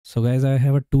So guys, I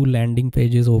have two landing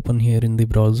pages open here in the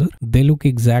browser. They look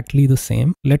exactly the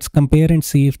same. Let's compare and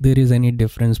see if there is any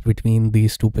difference between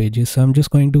these two pages. So I'm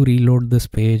just going to reload this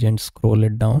page and scroll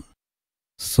it down.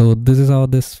 So this is how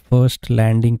this first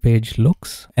landing page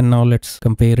looks. And now let's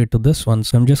compare it to this one.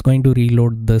 So I'm just going to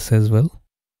reload this as well.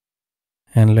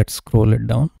 And let's scroll it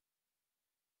down.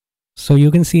 So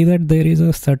you can see that there is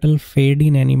a subtle fade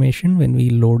in animation when we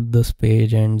load this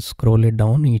page and scroll it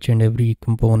down. Each and every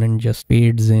component just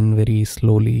fades in very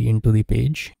slowly into the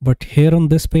page. But here on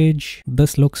this page,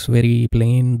 this looks very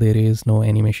plain. There is no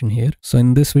animation here. So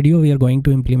in this video, we are going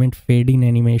to implement fade in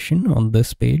animation on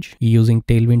this page using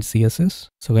Tailwind CSS.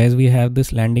 So guys, we have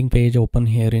this landing page open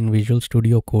here in Visual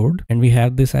Studio Code, and we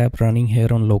have this app running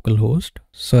here on localhost.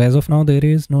 So as of now, there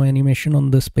is no animation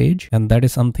on this page, and that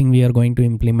is something we are going to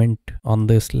implement on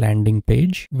this landing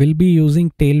page. We'll be using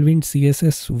Tailwind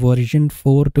CSS version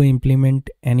 4 to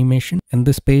implement animation, and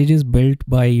this page is built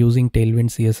by using Tailwind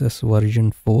CSS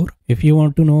version 4. If you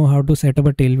want to know how to set up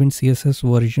a Tailwind CSS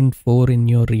version 4 in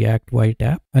your React Vite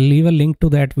app, I'll leave a link to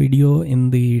that video in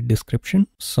the description.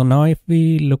 So now if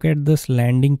we look at this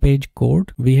landing page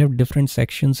code, we have different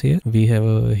sections here. We have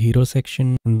a hero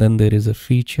section, and then there is a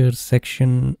features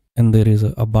section, and there is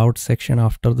a about section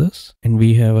after this, and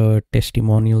we have a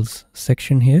testimonials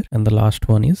section here, and the last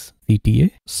one is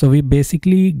CTA. So we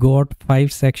basically got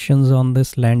 5 sections on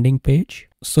this landing page.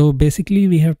 So basically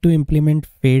we have to implement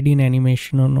fade in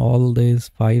animation on all these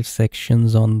 5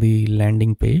 sections on the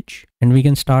landing page. And we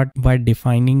can start by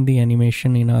defining the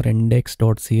animation in our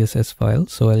index.css file.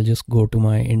 So I'll just go to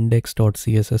my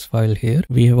index.css file here.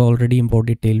 We have already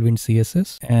imported Tailwind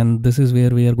CSS, and this is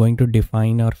where we are going to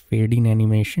define our fade in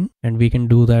animation. And we can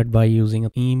do that by using a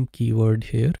theme keyword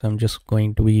here. I'm just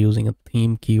going to be using a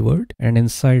theme keyword. And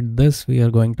inside this, we are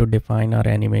going to define our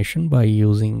animation by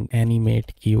using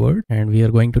animate keyword. And we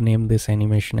are going to name this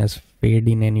animation as fade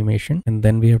in animation, and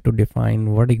then we have to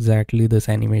define what exactly this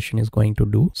animation is going to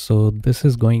do. So this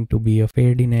is going to be a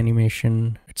fade in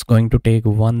animation. It's going to take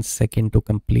 1 second to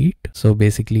complete. So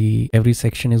basically every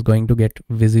section is going to get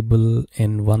visible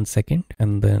in 1 second,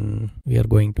 and then we are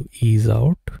going to ease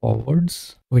out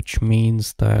forwards, which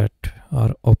means that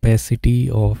our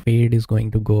opacity of fade is going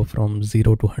to go from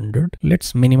 0 to 100.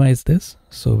 Let's minimize this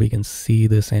so we can see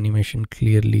this animation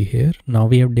clearly here. Now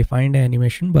we have defined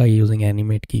animation by using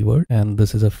animate keyword, and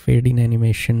this is a fade in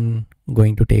animation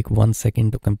going to take 1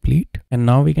 second to complete. And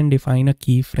now we can define a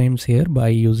keyframes here by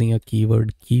using a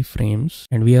keyword keyframes,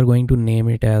 and we are going to name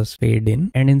it as fade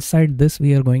in. And inside this,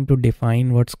 we are going to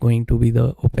define what's going to be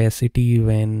the opacity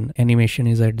when animation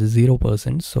is at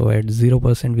 0%. So at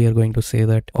 0%, we are going to say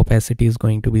that opacity is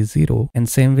going to be 0. And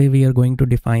same way, we are going to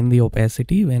define the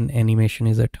opacity when animation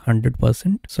is at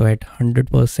 100%. So at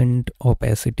 100%,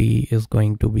 opacity is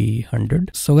going to be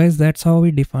 100. So guys, that's how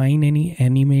we define any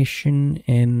animation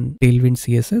in Tailwind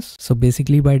CSS. So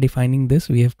basically by defining this,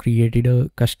 we have created a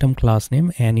custom class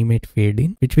name animate fade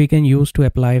in, which we can use to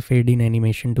apply fade in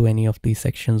animation to any of these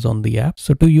sections on the app.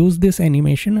 So to use this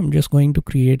animation, I'm just going to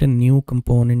create a new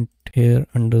component here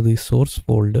under the source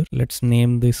folder. Let's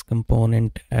name this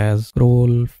component as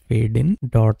scroll fade in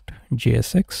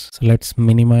 .jsx. So let's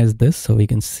minimize this so we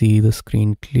can see the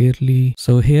screen clearly.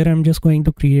 So here I'm just going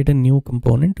to create a new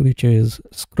component which is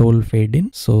scroll fade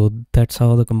in. So that's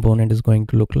how the component is going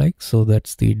to look like. So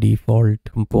that's the default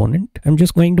component. I'm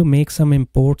just going to make some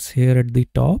imports here at the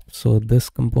top. So this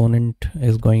component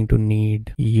is going to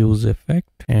need use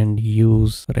effect and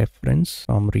use reference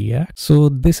from React. So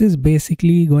this is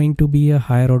basically going to be a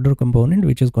higher order component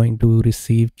which is going to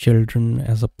receive children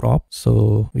as a prop.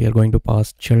 So we are going to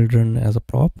pass children as a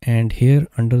prop, and here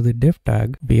under the div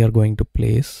tag we are going to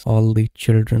place all the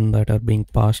children that are being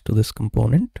passed to this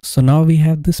component. So now we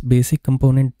have this basic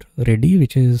component ready,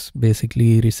 which is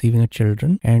basically receiving a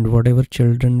children, and whatever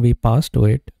children we pass to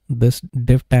it, this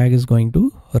div tag is going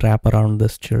to wrap around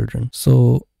this children.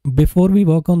 So before we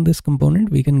work on this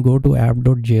component, we can go to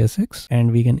app.jsx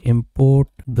and we can import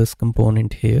this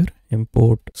component here,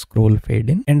 import scroll fade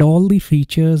in, and all the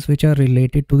features which are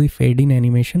related to the fade in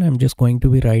animation I'm just going to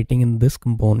be writing in this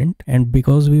component. And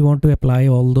because we want to apply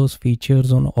all those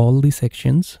features on all the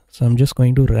sections, so I'm just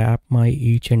going to wrap my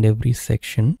each and every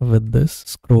section with this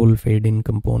scroll fade in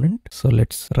component. So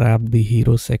let's wrap the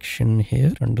hero section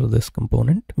here under this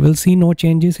component. We'll see no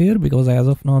changes here because as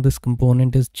of now this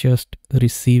component is just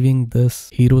receiving this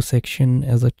hero section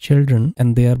as a children,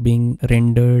 and they are being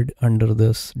rendered under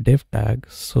this div tag.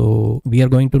 So we are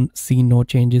going to see no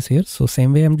changes here. So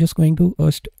same way, I'm just going to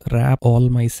first wrap all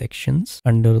my sections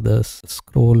under this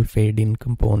scroll fade in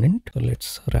component. So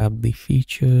let's wrap the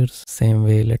features. Same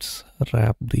way, let's let's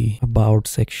wrap the about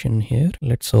section here.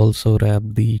 Let's also wrap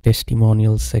the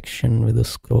testimonial section with a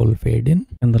scroll fade in.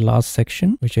 And the last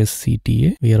section, which is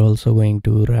CTA, we are also going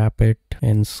to wrap it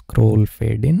and scroll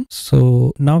fade in.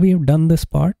 So now we have done this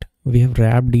part. We have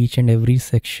wrapped each and every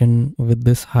section with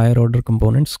this higher order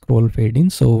component scroll fade in.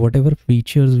 So whatever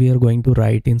features we are going to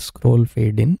write in scroll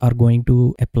fade in are going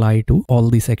to apply to all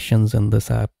the sections in this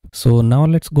app. So now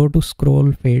let's go to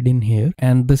scroll fade in here,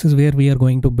 and this is where we are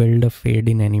going to build a fade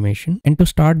in animation. And to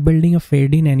start building a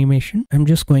fade in animation, I'm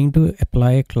just going to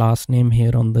apply a class name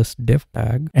here on this div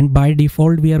tag, and by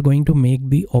default we are going to make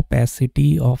the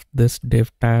opacity of this div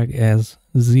tag as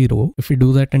 0. If we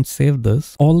do that and save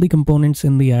this, all the components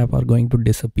in the app are going to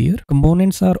disappear.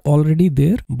 Components are already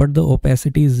there, but the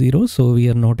opacity is 0, so we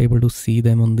are not able to see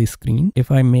them on the screen.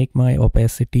 If I make my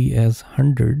opacity as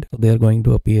 100, they are going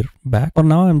to appear back. For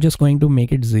now, I'm just going to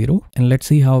make it 0, and let's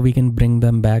see how we can bring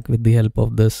them back with the help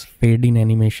of this fade in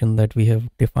animation that we have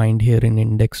defined here in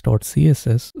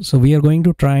index.css. So we are going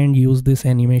to try and use this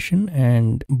animation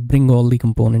and bring all the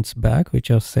components back, which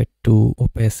are set to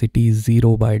opacity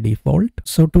 0 by default.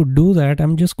 So to do that,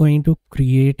 I'm just going to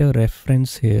create a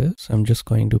reference here. So I'm just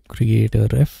going to create a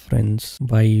reference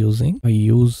by using a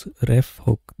use ref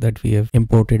hook that we have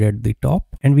imported at the top.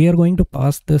 And we are going to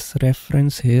pass this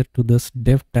reference here to this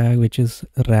div tag, which is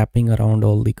wrapping around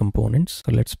all the components.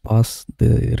 So let's pass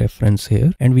the reference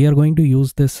here. And we are going to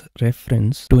use this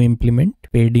reference to implement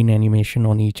fade in animation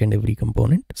on each and every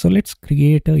component. So let's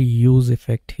create a use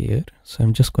effect here. So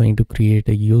I'm just going to create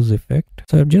a use effect.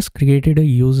 So I've just created a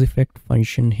use effect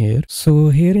function here. So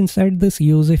here inside this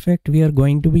use effect, we are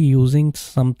going to be using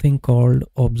something called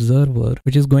observer,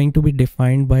 which is going to be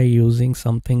defined by using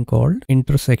something called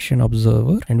intersection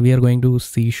observer. And we are going to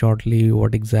see shortly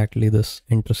what exactly this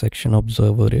intersection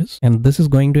observer is. And this is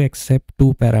going to accept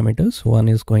two parameters. One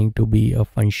is going to be a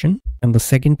function, and the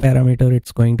second parameter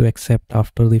it's going to accept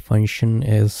after the function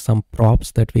is some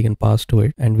props that we can pass to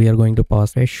it. And we are going to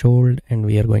pass threshold, and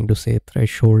we are going to say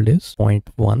threshold is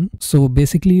 0.1. So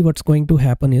basically what's going to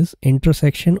happen is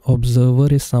intersection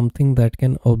observer is something that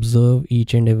can observe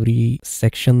each and every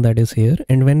section that is here.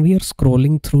 And when we are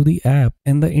scrolling through the app,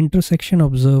 and the intersection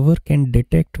observer can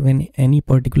detect when any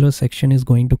particular section is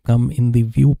going to come in the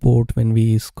viewport when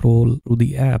we scroll through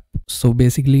the app. So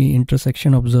basically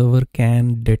intersection observer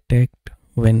can detect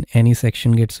when any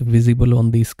section gets visible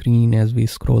on the screen as we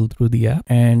scroll through the app.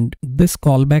 And this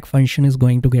callback function is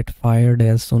going to get fired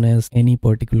as soon as any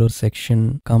particular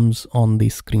section comes on the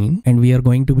screen. And we are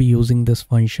going to be using this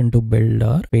function to build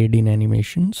our fade in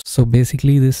animations. So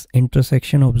basically this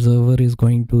intersection observer is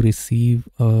going to receive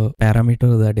a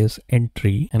parameter that is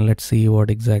entry. And let's see what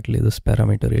exactly this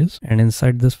parameter is. And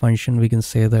inside this function, we can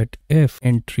say that if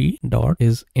entry dot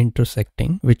is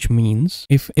intersecting, which means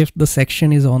if the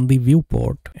section is on the viewport,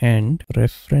 and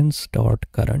reference dot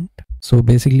current. So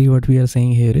basically what we are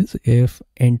saying here is if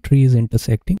entry is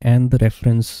intersecting and the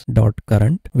reference dot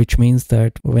current, which means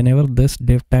that whenever this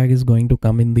div tag is going to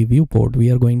come in the viewport, we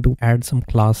are going to add some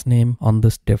class name on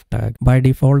this div tag. By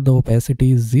default, the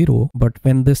opacity is 0, but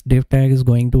when this div tag is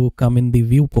going to come in the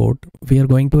viewport, we are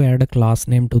going to add a class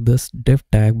name to this div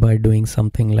tag by doing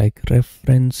something like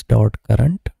reference dot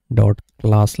current dot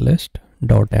class list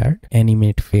dot add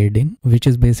animate fade in, which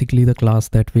is basically the class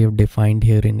that we have defined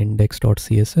here in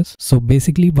index.css. So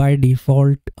basically by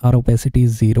default our opacity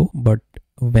is 0, but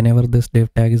whenever this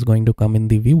div tag is going to come in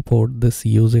the viewport, this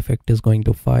use effect is going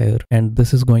to fire, and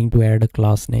this is going to add a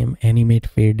class name animate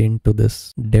fade in to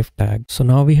this div tag. So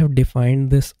now we have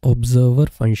defined this observer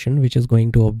function which is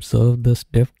going to observe this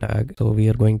div tag. So we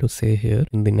are going to say here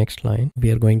in the next line,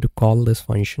 we are going to call this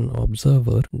function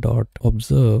observer dot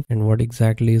observe, and what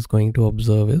exactly is going to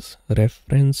observe is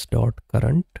reference dot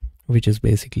current, which is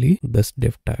basically this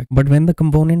div tag. But when the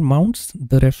component mounts,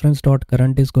 the reference dot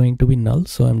current is going to be null.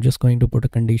 So I'm just going to put a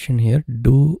condition here,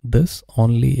 do this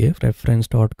only if reference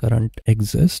dot current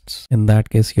exists. In that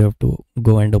case, you have to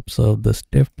go and observe this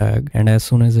div tag, and as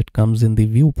soon as it comes in the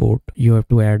viewport, you have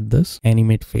to add this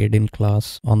animate fade in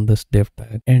class on this div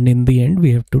tag. And in the end,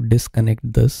 we have to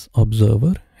disconnect this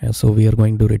observer. So we are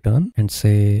going to return and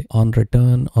say on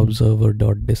return observer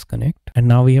dot disconnect. And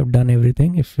now we have done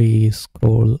everything. If we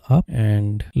scroll up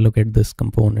and look at this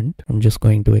component, I'm just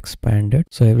going to expand it.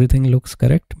 So everything looks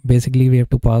correct. Basically, we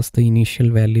have to pass the initial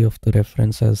value of the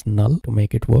reference as null to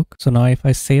make it work. So now if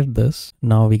I save this,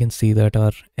 now we can see that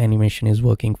our animation is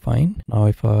working fine. Now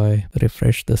if I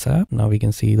refresh this app, now we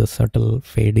can see the subtle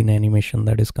fade in animation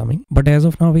that is coming. But as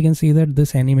of now, we can see that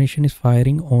this animation is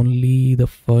firing only the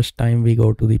first time we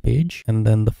go to the page, and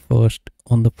then the first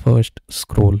on the first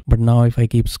scroll. But now if I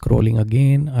keep scrolling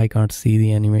again, I can't see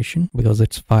the animation because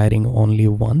it's firing only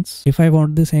once. If I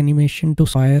want this animation to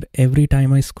fire every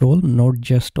time I scroll, not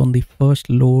just on the first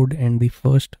load and the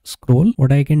first scroll,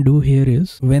 what I can do here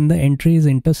is when the entry is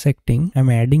intersecting, I'm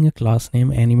adding a class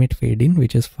name animate fade in,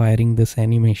 which is firing this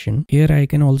animation. Here I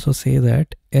can also say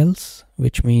that else,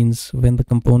 which means when the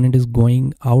component is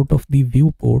going out of the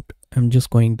viewport, I'm just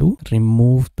going to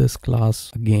remove this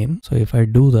class again. So if I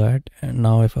do that, and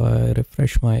now if I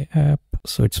refresh my app,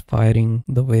 so it's firing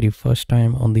the very first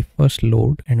time on the first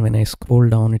load, and when I scroll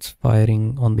down, it's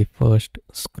firing on the first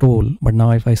scroll. But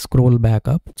now if I scroll back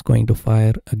up, it's going to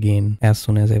fire again. As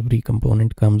soon as every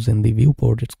component comes in the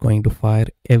viewport, it's going to fire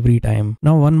every time.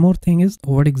 Now one more thing is,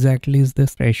 what exactly is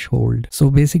this threshold? So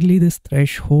basically this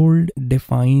threshold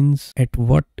defines at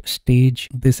what stage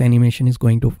this animation is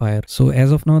going to fire. So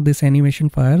as of now, this animation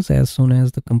fires as soon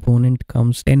as the component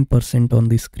comes 10% on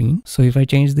the screen. So if I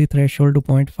change the threshold to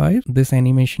 0.5, this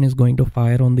animation is going to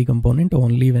fire on the component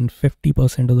only when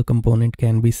 50% of the component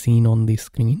can be seen on the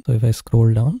screen. So if I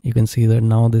scroll down, you can see that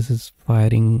now this is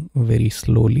firing very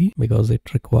slowly because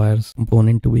it requires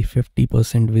component to be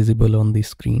 50% visible on the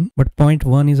screen. But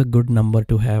 0.1 is a good number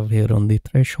to have here on the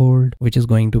threshold, which is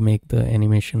going to make the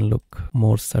animation look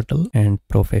more subtle and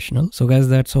professional. So guys,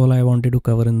 that's all I wanted to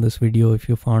cover in this video. If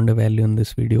you found a value in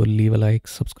this video, leave a like,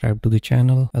 subscribe to the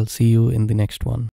channel. I'll see you in the next one.